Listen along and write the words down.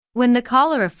When the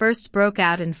cholera first broke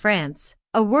out in France,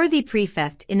 a worthy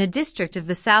prefect in a district of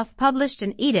the south published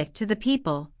an edict to the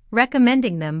people,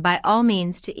 recommending them by all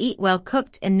means to eat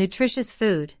well-cooked and nutritious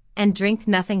food, and drink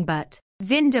nothing but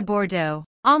vin de Bordeaux,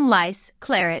 en lice,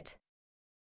 claret.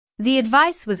 The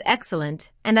advice was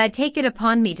excellent, and I take it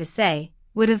upon me to say,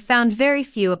 would have found very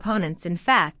few opponents in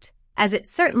fact, as it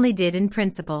certainly did in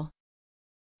principle.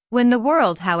 When the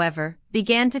world, however,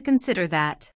 began to consider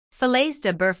that filets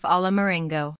de boeuf à la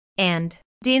Marengo and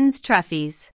dins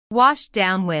truffes, washed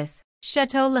down with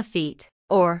Chateau Lafite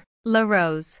or La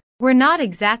Rose, were not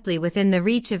exactly within the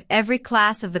reach of every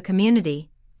class of the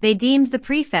community, they deemed the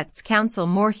prefect's counsel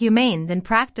more humane than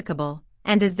practicable,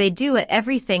 and as they do at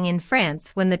everything in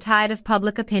France when the tide of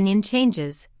public opinion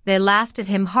changes, they laughed at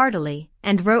him heartily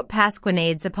and wrote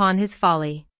pasquinades upon his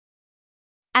folly.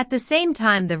 At the same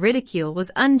time the ridicule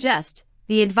was unjust,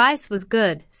 the advice was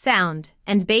good, sound,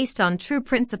 and based on true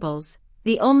principles,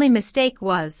 the only mistake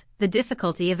was the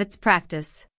difficulty of its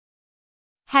practice.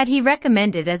 Had he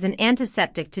recommended as an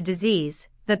antiseptic to disease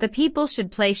that the people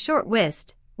should play short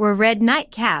whist, wear red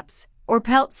nightcaps, or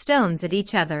pelt stones at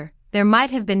each other, there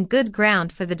might have been good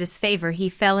ground for the disfavor he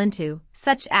fell into,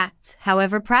 such acts,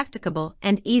 however practicable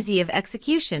and easy of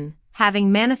execution,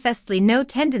 having manifestly no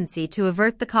tendency to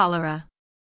avert the cholera.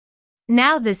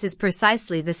 Now this is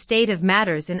precisely the state of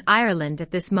matters in Ireland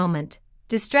at this moment.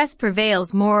 Distress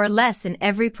prevails more or less in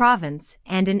every province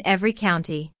and in every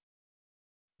county.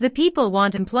 The people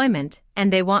want employment,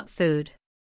 and they want food.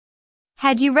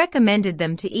 Had you recommended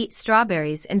them to eat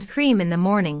strawberries and cream in the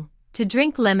morning, to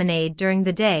drink lemonade during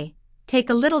the day, take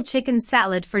a little chicken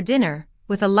salad for dinner,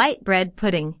 with a light bread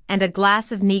pudding and a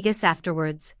glass of negus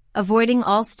afterwards, avoiding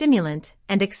all stimulant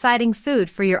and exciting food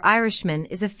for your Irishman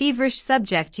is a feverish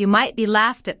subject you might be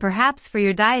laughed at perhaps for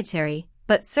your dietary,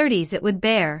 but certes it would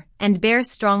bear, and bear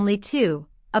strongly too,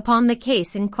 upon the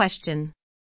case in question.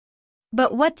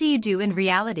 But what do you do in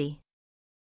reality?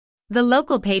 The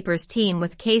local papers teem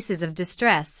with cases of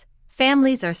distress,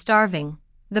 families are starving,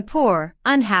 the poor,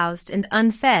 unhoused and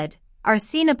unfed, are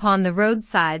seen upon the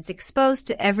roadsides exposed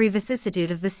to every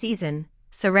vicissitude of the season,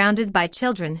 surrounded by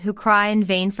children who cry in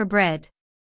vain for bread.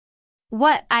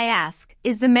 What, I ask,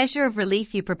 is the measure of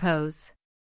relief you propose?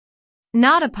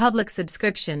 Not a public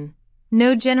subscription,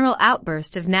 no general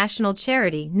outburst of national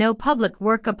charity, no public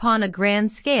work upon a grand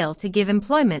scale to give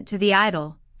employment to the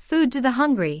idle, food to the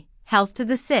hungry, health to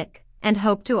the sick, and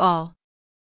hope to all.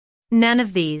 None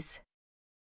of these.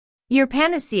 Your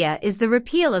panacea is the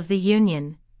repeal of the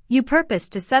Union. You purpose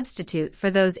to substitute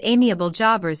for those amiable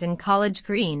jobbers in College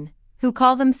Green, who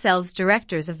call themselves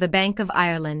directors of the Bank of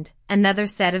Ireland, another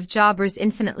set of jobbers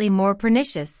infinitely more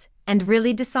pernicious, and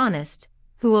really dishonest,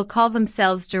 who will call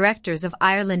themselves directors of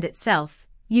Ireland itself.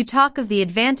 You talk of the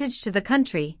advantage to the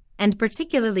country, and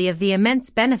particularly of the immense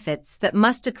benefits that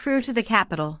must accrue to the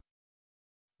capital.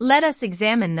 Let us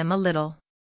examine them a little.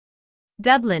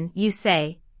 Dublin, you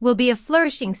say, will be a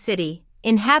flourishing city,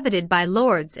 inhabited by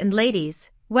lords and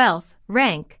ladies, wealth,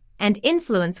 rank, and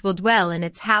influence will dwell in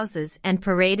its houses and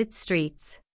parade its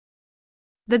streets.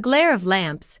 The glare of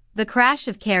lamps, the crash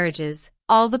of carriages,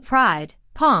 all the pride,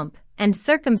 pomp, and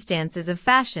circumstances of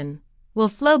fashion, will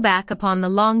flow back upon the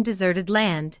long deserted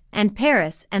land, and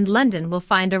Paris and London will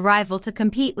find a rival to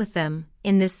compete with them,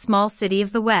 in this small city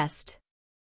of the West.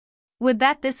 Would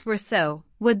that this were so,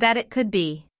 would that it could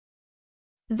be.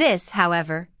 This,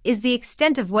 however, is the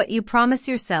extent of what you promise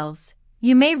yourselves.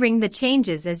 You may ring the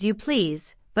changes as you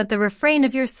please, but the refrain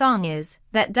of your song is,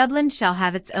 that Dublin shall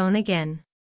have its own again.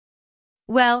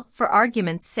 Well, for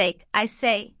argument's sake, I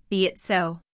say, be it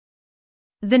so.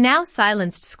 The now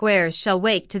silenced squares shall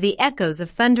wake to the echoes of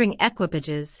thundering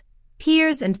equipages,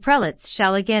 peers and prelates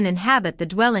shall again inhabit the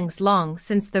dwellings long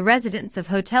since the residence of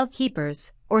hotel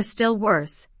keepers, or still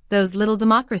worse, those little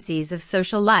democracies of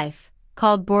social life,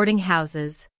 called boarding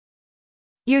houses.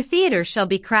 Your theatre shall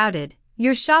be crowded,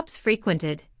 your shops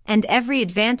frequented, and every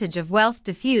advantage of wealth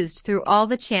diffused through all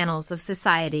the channels of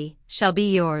society, shall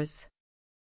be yours.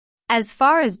 As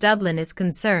far as Dublin is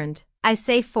concerned, I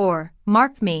say for,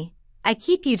 mark me, I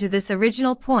keep you to this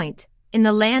original point, in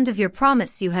the land of your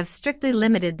promise you have strictly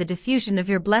limited the diffusion of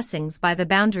your blessings by the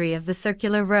boundary of the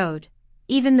circular road.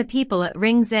 Even the people at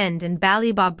Ringsend and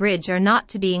Ballybough Bridge are not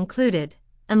to be included,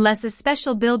 unless a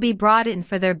special bill be brought in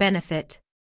for their benefit.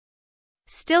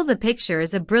 Still the picture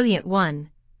is a brilliant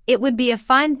one. It would be a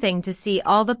fine thing to see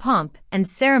all the pomp and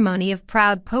ceremony of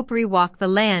proud popery walk the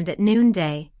land at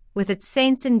noonday, with its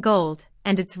saints in gold,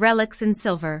 and its relics in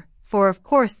silver, for of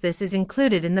course this is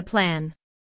included in the plan.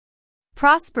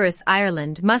 Prosperous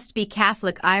Ireland must be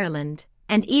Catholic Ireland,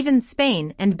 and even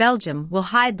Spain and Belgium will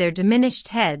hide their diminished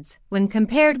heads when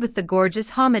compared with the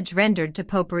gorgeous homage rendered to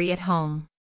popery at home.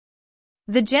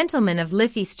 The gentlemen of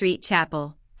Liffey Street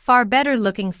Chapel, far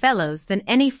better-looking fellows than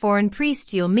any foreign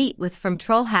priest you'll meet with from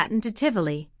Trollhättan to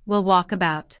Tivoli, will walk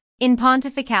about, in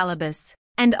pontificalibus,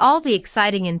 and all the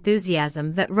exciting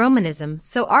enthusiasm that Romanism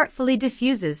so artfully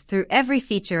diffuses through every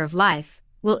feature of life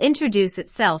will introduce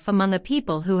itself among a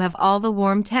people who have all the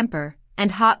warm temper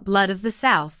and hot blood of the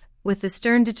South, with the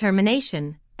stern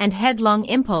determination and headlong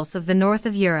impulse of the north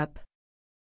of Europe.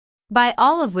 By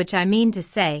all of which I mean to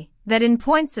say that in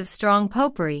points of strong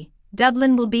popery,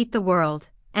 Dublin will beat the world,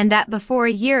 and that before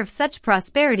a year of such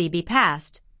prosperity be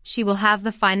past, she will have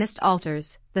the finest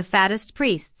altars, the fattest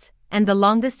priests, and the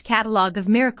longest catalogue of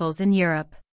miracles in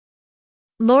Europe.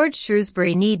 Lord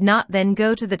Shrewsbury need not then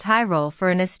go to the Tyrol for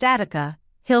an estatica,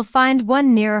 he'll find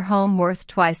one nearer home worth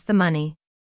twice the money.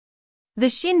 The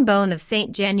shin bone of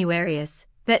St. Januarius,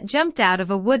 that jumped out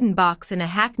of a wooden box in a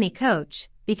hackney coach,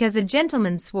 because a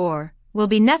gentleman swore, will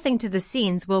be nothing to the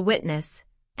scenes we'll witness,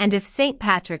 and if St.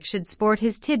 Patrick should sport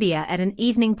his tibia at an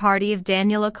evening party of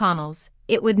Daniel O'Connell's,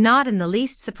 it would not in the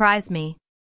least surprise me.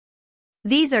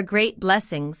 These are great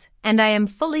blessings, and I am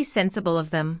fully sensible of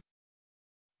them.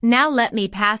 Now let me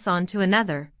pass on to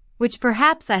another, which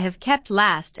perhaps I have kept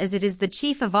last as it is the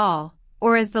chief of all,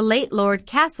 or as the late Lord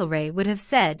Castlereagh would have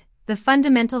said, the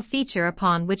fundamental feature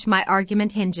upon which my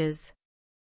argument hinges.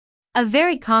 A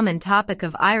very common topic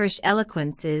of Irish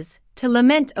eloquence is to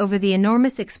lament over the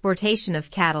enormous exportation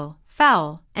of cattle,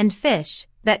 fowl, and fish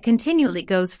that continually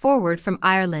goes forward from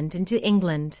Ireland into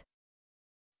England.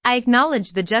 I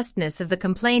acknowledge the justness of the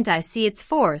complaint, I see its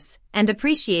force, and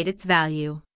appreciate its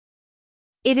value.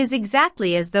 It is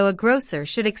exactly as though a grocer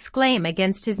should exclaim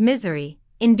against his misery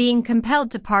in being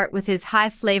compelled to part with his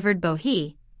high-flavored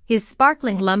bohea, his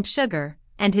sparkling lump sugar,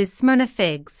 and his Smyrna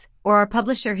figs, or our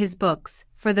publisher his books,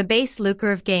 for the base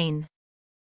lucre of gain.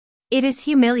 It is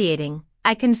humiliating,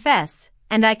 I confess,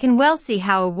 and I can well see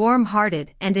how a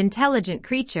warm-hearted and intelligent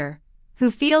creature,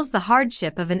 who feels the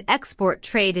hardship of an export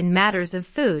trade in matters of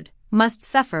food, must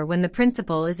suffer when the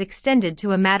principle is extended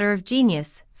to a matter of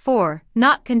genius, for,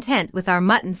 not content with our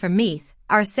mutton from Meath,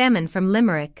 our salmon from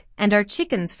Limerick, and our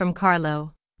chickens from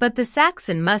Carlow, but the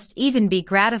Saxon must even be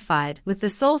gratified with the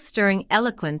soul-stirring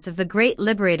eloquence of the great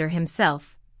liberator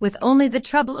himself, with only the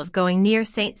trouble of going near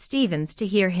St. Stephen's to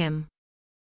hear him.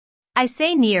 I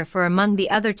say near, for among the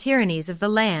other tyrannies of the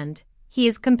land, he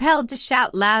is compelled to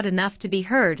shout loud enough to be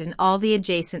heard in all the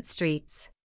adjacent streets.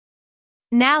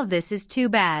 Now this is too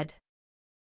bad.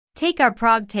 Take our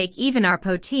Prague, take even our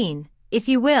Poteen, if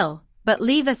you will, but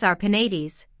leave us our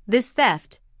Penates. This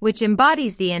theft, which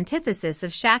embodies the antithesis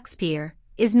of Shakespeare,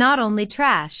 is not only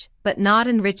trash, but not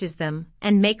enriches them,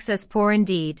 and makes us poor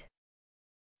indeed.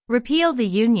 Repeal the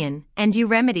Union, and you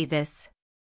remedy this.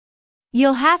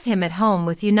 You'll have him at home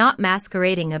with you, not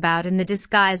masquerading about in the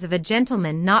disguise of a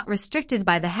gentleman, not restricted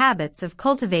by the habits of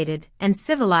cultivated and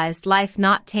civilized life,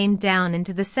 not tamed down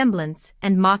into the semblance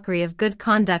and mockery of good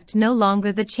conduct, no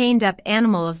longer the chained-up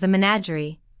animal of the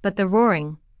menagerie, but the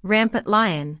roaring, rampant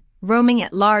lion, roaming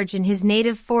at large in his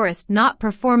native forest, not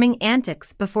performing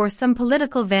antics before some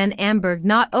political Van Amberg,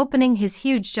 not opening his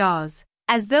huge jaws,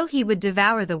 as though he would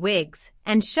devour the Whigs,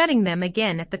 and shutting them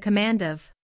again at the command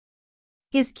of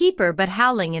his keeper, but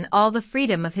howling in all the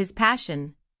freedom of his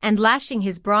passion, and lashing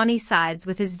his brawny sides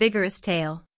with his vigorous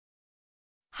tail.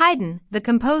 Haydn, the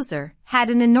composer, had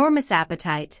an enormous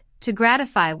appetite, to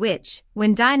gratify which,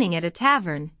 when dining at a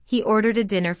tavern, he ordered a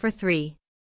dinner for 3.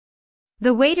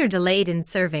 The waiter delayed in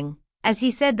serving, as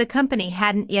he said the company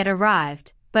hadn't yet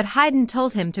arrived, but Haydn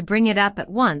told him to bring it up at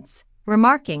once,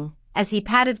 remarking, as he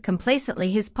patted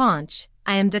complacently his paunch,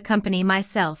 "I am de company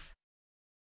myself."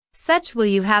 Such will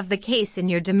you have the case in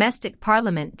your domestic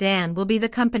parliament. Dan will be the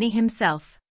company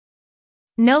himself.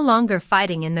 No longer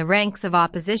fighting in the ranks of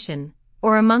opposition,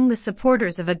 or among the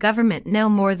supporters of a government, no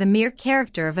more the mere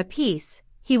character of a peace,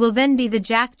 he will then be the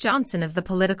Jack Johnson of the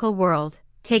political world.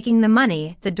 Taking the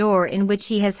money at the door, in which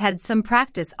he has had some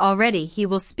practice already, he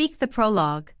will speak the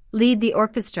prologue, lead the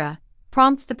orchestra,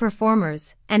 prompt the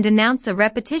performers, and announce a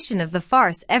repetition of the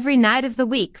farce every night of the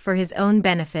week for his own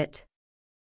benefit.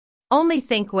 Only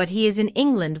think what he is in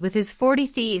England with his 40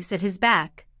 thieves at his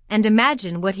back, and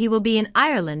imagine what he will be in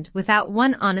Ireland without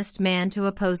one honest man to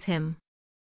oppose him.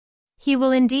 He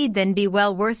will indeed then be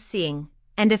well worth seeing,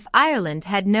 and if Ireland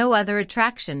had no other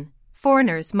attraction,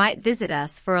 foreigners might visit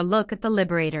us for a look at the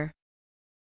Liberator.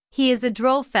 He is a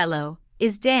droll fellow,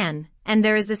 is Dan, and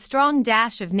there is a strong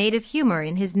dash of native humor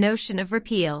in his notion of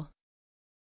repeal.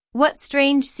 What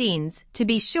strange scenes, to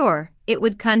be sure, it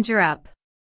would conjure up.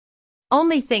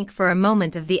 Only think for a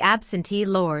moment of the absentee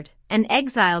lord, an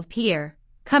exiled peer,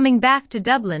 coming back to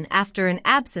Dublin after an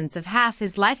absence of half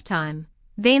his lifetime,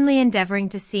 vainly endeavouring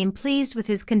to seem pleased with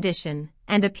his condition,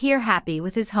 and appear happy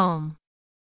with his home.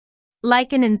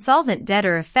 Like an insolvent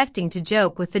debtor affecting to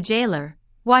joke with the jailer,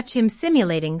 watch him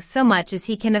simulating so much as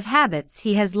he can of habits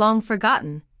he has long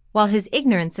forgotten, while his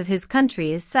ignorance of his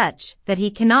country is such that he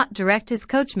cannot direct his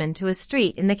coachman to a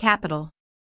street in the capital.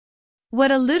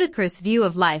 What a ludicrous view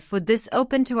of life would this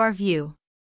open to our view!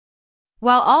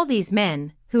 While all these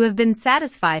men, who have been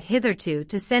satisfied hitherto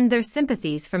to send their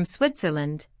sympathies from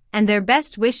Switzerland, and their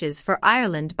best wishes for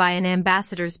Ireland by an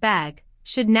ambassador's bag,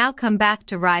 should now come back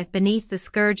to writhe beneath the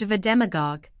scourge of a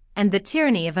demagogue, and the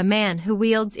tyranny of a man who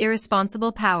wields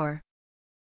irresponsible power.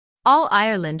 All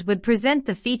Ireland would present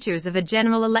the features of a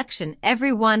general election.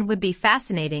 Every one would be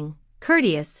fascinating,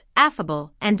 courteous,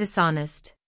 affable, and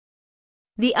dishonest.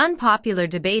 The unpopular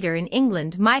debater in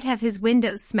England might have his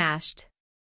windows smashed.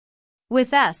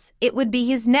 With us, it would be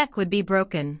his neck would be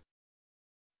broken.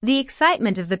 The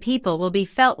excitement of the people will be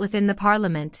felt within the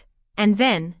Parliament, and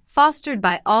then, fostered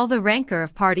by all the rancour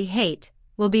of party hate,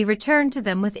 will be returned to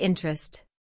them with interest.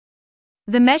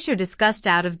 The measure discussed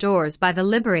out of doors by the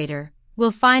Liberator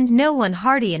will find no one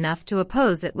hardy enough to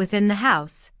oppose it within the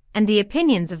House, and the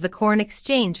opinions of the Corn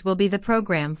Exchange will be the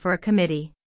programme for a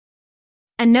committee.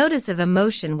 A notice of a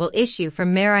motion will issue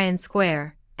from Merrion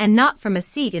Square, and not from a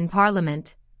seat in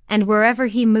Parliament, and wherever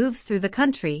he moves through the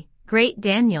country, great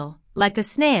Daniel, like a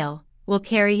snail, will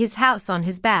carry his house on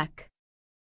his back.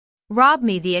 "Rob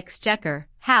me the exchequer,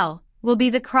 Hal," will be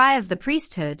the cry of the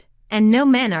priesthood, and no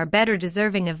men are better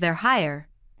deserving of their hire,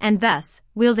 and thus,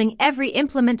 wielding every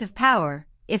implement of power,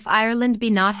 if Ireland be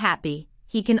not happy,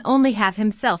 he can only have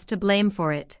himself to blame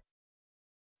for it.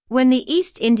 When the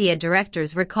East India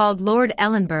Directors recalled Lord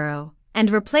Ellenborough, and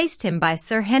replaced him by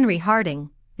Sir Henry Harding,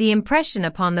 the impression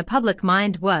upon the public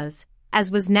mind was,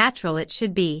 as was natural it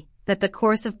should be, that the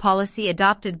course of policy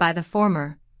adopted by the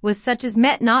former was such as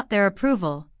met not their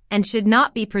approval, and should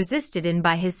not be persisted in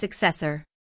by his successor.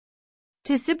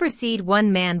 To supersede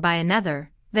one man by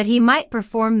another, that he might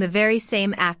perform the very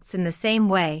same acts in the same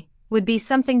way, would be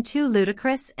something too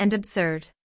ludicrous and absurd.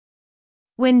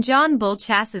 When John Bull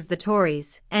chasses the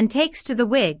Tories and takes to the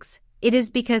Whigs, it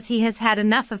is because he has had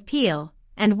enough of Peel,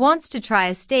 and wants to try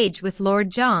a stage with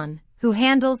Lord John, who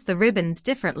handles the ribbons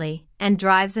differently, and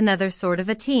drives another sort of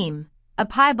a team. A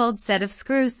piebald set of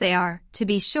screws they are, to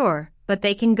be sure, but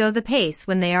they can go the pace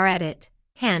when they are at it,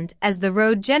 and, as the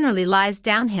road generally lies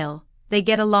downhill, they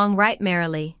get along right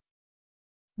merrily.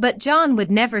 But John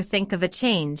would never think of a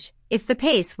change, if the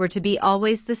pace were to be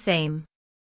always the same.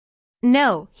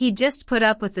 No, he'd just put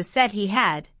up with the set he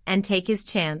had, and take his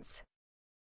chance.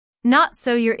 Not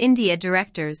so your India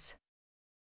Directors.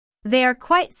 They are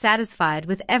quite satisfied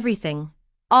with everything.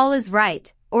 All is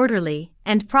right, orderly,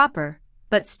 and proper,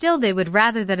 but still they would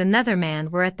rather that another man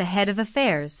were at the head of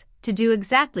affairs, to do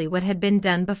exactly what had been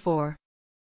done before.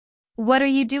 "What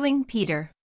are you doing,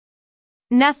 Peter?"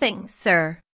 "Nothing,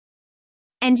 sir."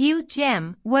 "And you,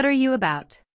 Jem, what are you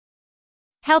about?"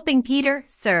 "Helping Peter,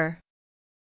 sir."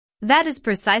 That is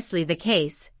precisely the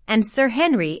case, and Sir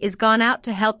Henry is gone out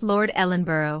to help Lord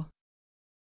Ellenborough.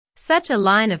 Such a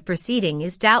line of proceeding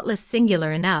is doubtless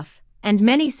singular enough, and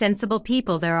many sensible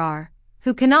people there are,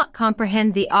 who cannot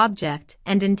comprehend the object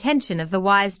and intention of the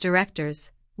wise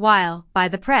directors, while, by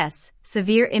the press,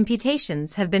 severe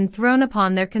imputations have been thrown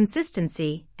upon their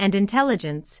consistency and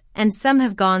intelligence, and some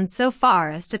have gone so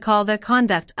far as to call their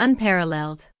conduct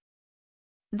unparalleled.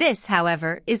 This,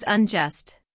 however, is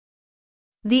unjust.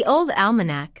 The old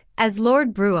almanac, as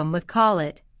Lord Brougham would call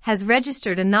it, has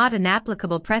registered a not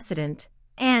inapplicable precedent,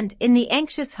 and, in the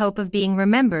anxious hope of being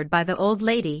remembered by the old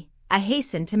lady, I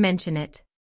hasten to mention it.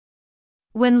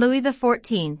 When Louis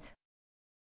XIV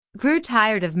grew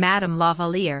tired of Madame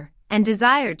Lavalier, and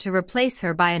desired to replace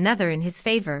her by another in his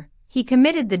favor, he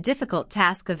committed the difficult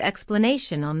task of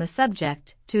explanation on the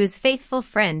subject to his faithful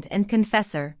friend and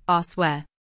confessor, Bossuet.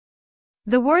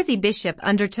 The worthy bishop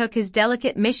undertook his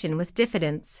delicate mission with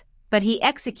diffidence, but he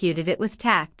executed it with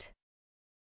tact.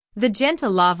 The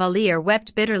gentle Lavalier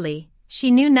wept bitterly.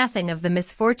 She knew nothing of the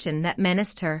misfortune that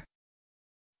menaced her.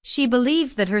 She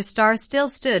believed that her star still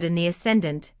stood in the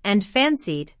ascendant, and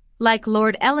fancied, like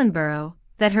Lord Ellenborough,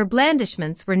 that her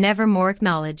blandishments were never more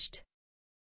acknowledged.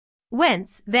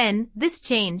 "Whence, then, this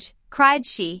change?" cried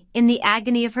she, in the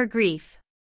agony of her grief.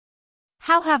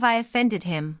 "How have I offended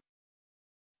him?"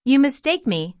 "You mistake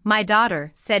me, my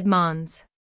daughter," said Mons.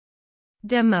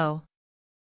 de Meaux.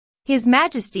 "His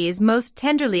Majesty is most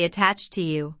tenderly attached to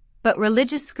you, but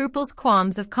religious scruples,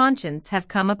 qualms of conscience have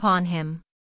come upon him.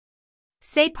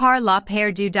 C'est par la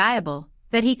paire du diable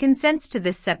that he consents to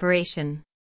this separation.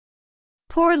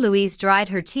 Poor Louise dried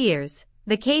her tears.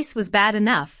 The case was bad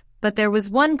enough, but there was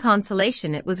one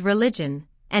consolation: it was religion,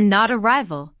 and not a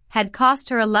rival, had cost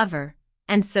her a lover,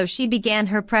 and so she began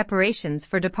her preparations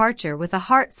for departure with a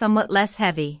heart somewhat less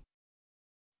heavy.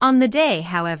 On the day,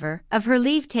 however, of her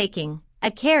leave-taking,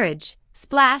 a carriage,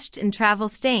 splashed and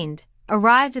travel-stained,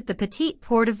 arrived at the petite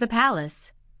port of the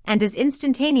palace, and as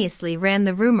instantaneously ran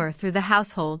the rumor through the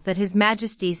household that His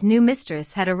Majesty's new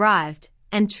mistress had arrived,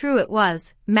 and true it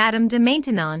was, Madame de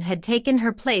Maintenon had taken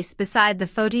her place beside the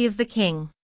fauteuil of the king.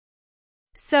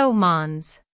 So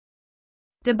Mons.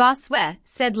 De Bossuet,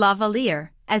 said La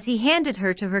Valliere, as he handed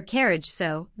her to her carriage,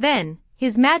 so, then,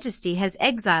 His Majesty has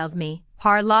exiled me,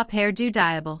 par la paire du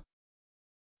diable.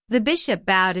 The bishop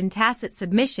bowed in tacit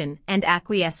submission and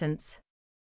acquiescence.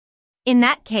 In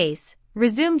that case,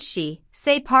 resumed she,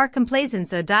 c'est par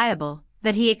complaisance au diable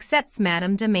that he accepts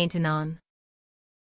Madame de Maintenon.